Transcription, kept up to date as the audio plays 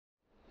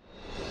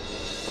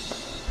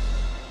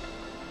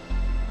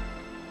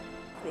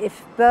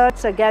If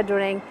birds are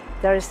gathering,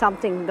 there is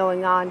something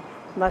going on,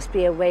 must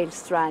be a whale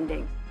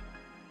stranding.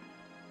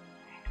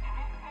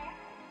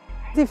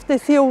 If they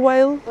see a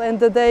whale and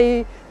the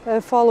day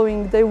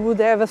following they would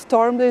have a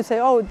storm, they say,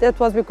 oh, that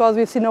was because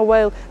we've seen a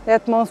whale,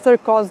 that monster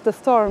caused the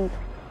storm.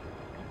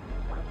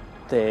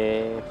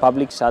 The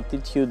public's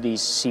attitude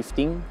is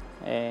shifting,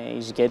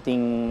 is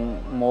getting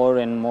more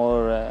and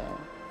more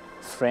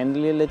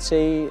friendly, let's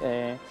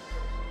say.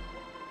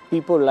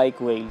 People like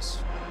whales.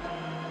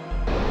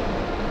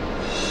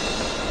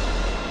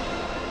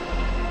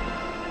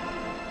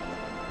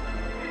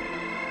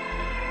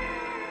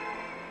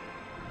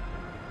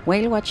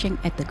 Whale watching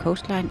at the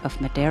coastline of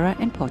Madeira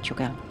in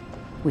Portugal.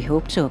 We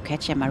hope to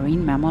catch a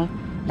marine mammal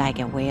like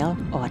a whale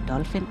or a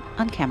dolphin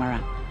on camera.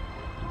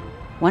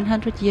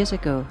 100 years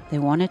ago, they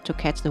wanted to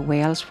catch the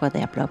whales for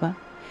their blubber,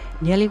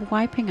 nearly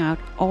wiping out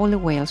all the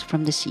whales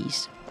from the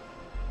seas.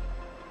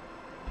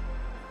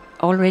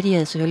 Already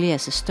as early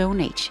as the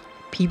Stone Age,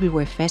 people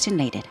were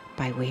fascinated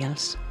by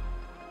whales.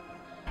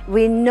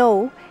 We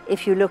know,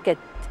 if you look at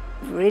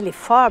really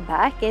far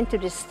back into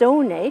the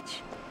Stone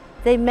Age,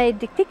 they made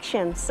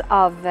depictions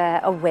of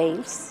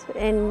whales,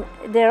 and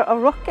there are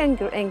rock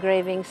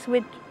engravings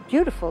with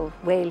beautiful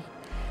whale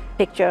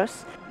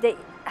pictures. They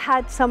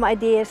had some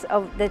ideas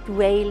of that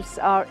whales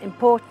are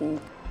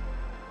important.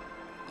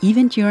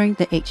 Even during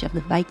the age of the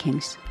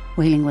Vikings,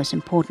 whaling was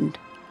important.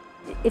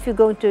 If you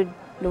go into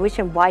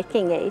Norwegian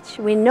Viking age,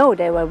 we know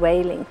they were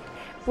whaling.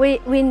 We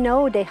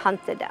know they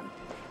hunted them.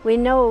 We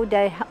know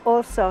they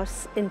also,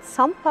 in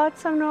some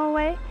parts of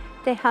Norway,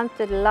 they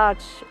hunted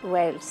large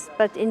whales,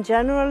 but in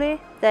generally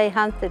they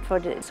hunted for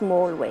the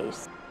small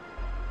whales.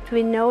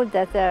 We know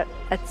that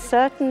at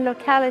certain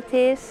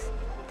localities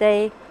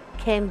they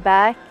came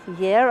back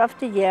year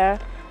after year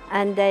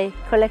and they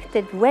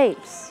collected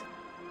whales.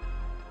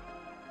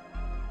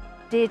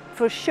 They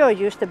for sure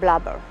used the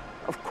blubber,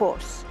 of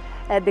course,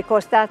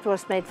 because that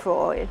was made for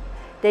oil.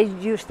 They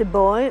used the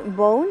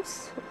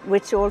bones,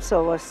 which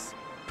also was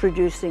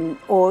producing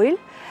oil,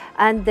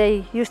 and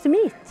they used the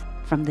meat.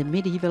 From the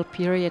medieval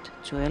period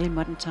to early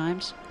modern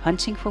times,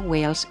 hunting for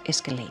whales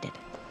escalated.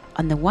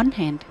 On the one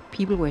hand,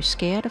 people were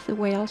scared of the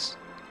whales.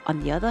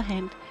 On the other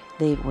hand,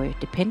 they were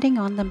depending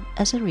on them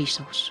as a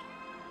resource.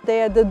 They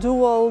had a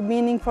dual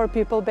meaning for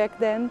people back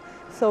then.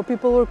 So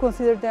people were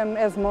considered them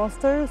as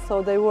monsters,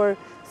 so they were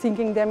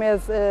thinking them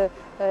as the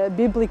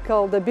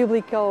biblical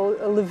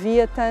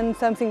Leviathan,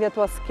 something that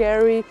was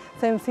scary,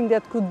 something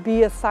that could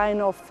be a sign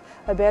of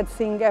a bad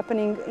thing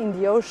happening in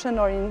the ocean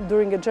or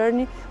during a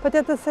journey. But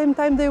at the same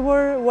time,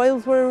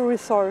 whales were a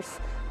resource,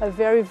 a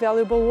very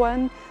valuable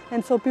one,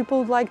 and so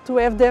people like to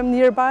have them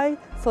nearby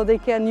so they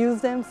can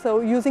use them.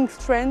 So using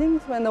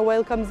strandings when a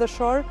whale comes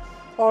ashore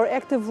or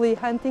actively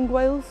hunting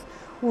whales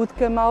would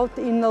come out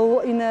in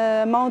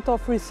an amount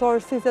of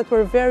resources that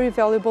were very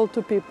valuable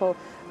to people,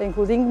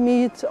 including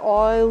meat,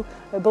 oil,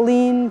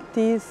 baleen,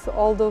 teeth,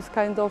 all those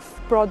kind of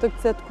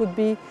products that could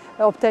be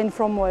obtained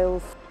from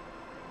whales.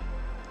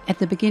 At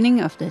the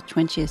beginning of the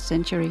 20th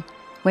century,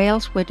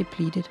 whales were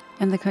depleted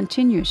and the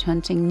continuous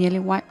hunting nearly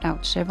wiped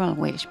out several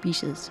whale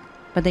species,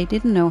 but they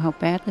didn't know how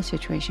bad the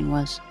situation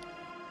was.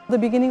 At the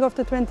beginning of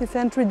the 20th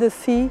century, the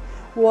sea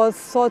was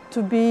thought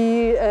to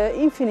be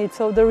infinite,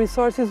 so the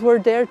resources were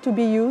there to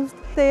be used.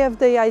 They have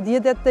the idea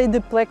that they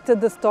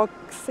depleted the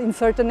stocks in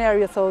certain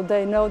areas, so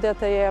they know that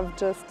they have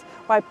just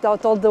wiped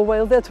out all the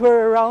whales that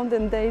were around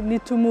and they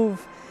need to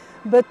move.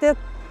 But that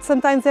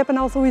sometimes happens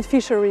also with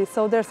fisheries,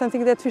 so there's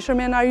something that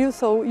fishermen are used,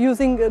 so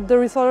using the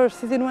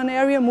resources in one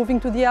area, moving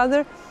to the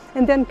other,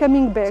 and then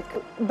coming back.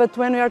 But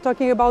when we are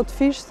talking about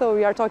fish, so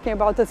we are talking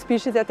about a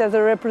species that has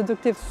a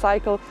reproductive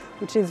cycle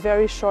which is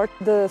very short.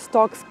 The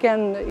stocks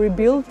can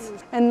rebuild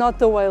and not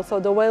the whales. So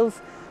the whales,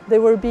 they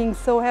were being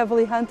so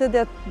heavily hunted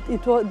that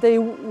they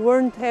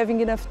weren't having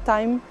enough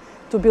time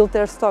to build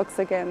their stocks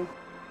again.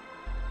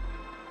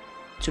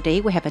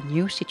 Today we have a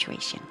new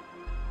situation.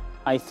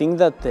 I think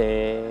that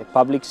the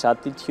public's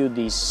attitude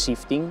is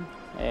shifting,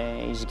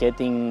 is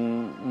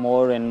getting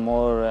more and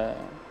more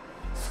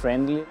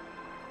friendly.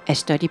 A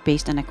study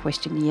based on a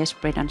questionnaire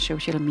spread on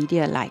social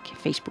media like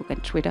Facebook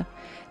and Twitter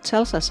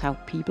tells us how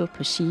people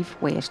perceive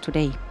whales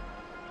today.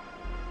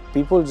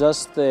 People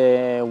just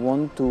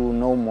want to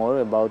know more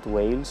about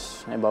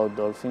whales, about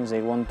dolphins.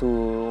 They want to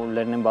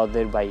learn about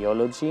their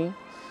biology.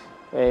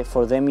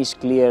 For them it's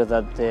clear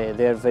that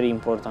they are very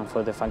important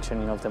for the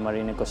functioning of the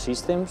marine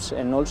ecosystems,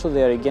 and also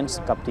they are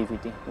against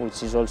captivity,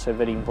 which is also a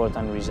very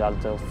important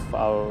result of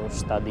our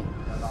study,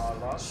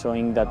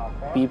 showing that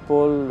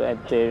people,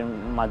 at their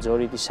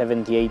majority,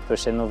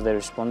 78% of the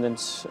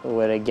respondents,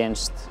 were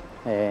against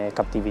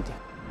captivity.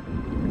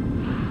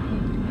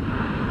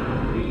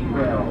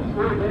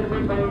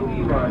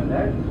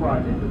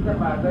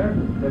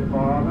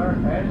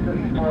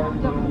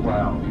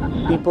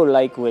 People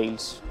like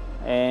whales.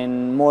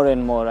 And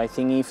more, I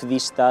think if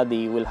this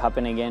study will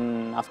happen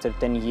again after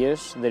 10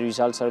 years, the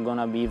results are going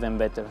to be even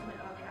better.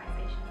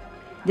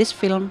 This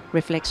film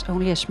reflects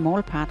only a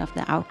small part of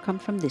the outcome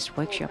from this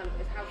workshop.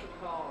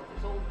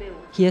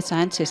 Here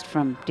scientists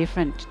from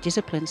different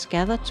disciplines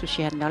gather to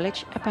share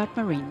knowledge about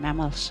marine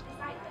mammals.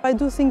 I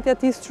do think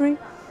that history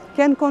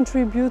can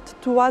contribute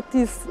to what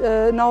is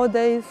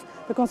nowadays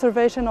the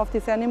conservation of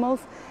these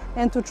animals,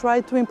 and to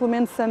try to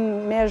implement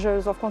some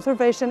measures of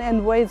conservation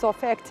and ways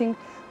of acting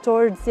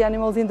towards the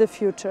animals in the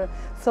future.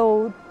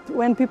 So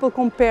when people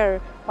compare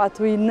what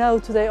we know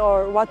today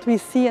or what we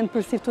see and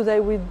perceive today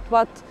with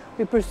what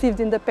we perceived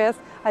in the past,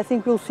 I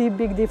think we'll see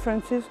big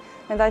differences,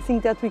 and I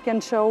think that we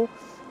can show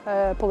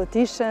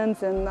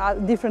politicians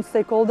and different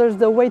stakeholders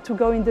the way to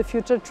go in the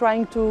future,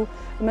 trying to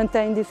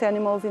maintain these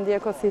animals in the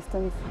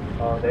ecosystems.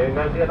 Oh, there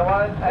goes the other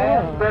one,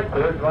 and spread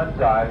to one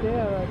side.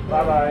 Yeah, right.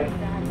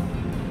 Bye-bye.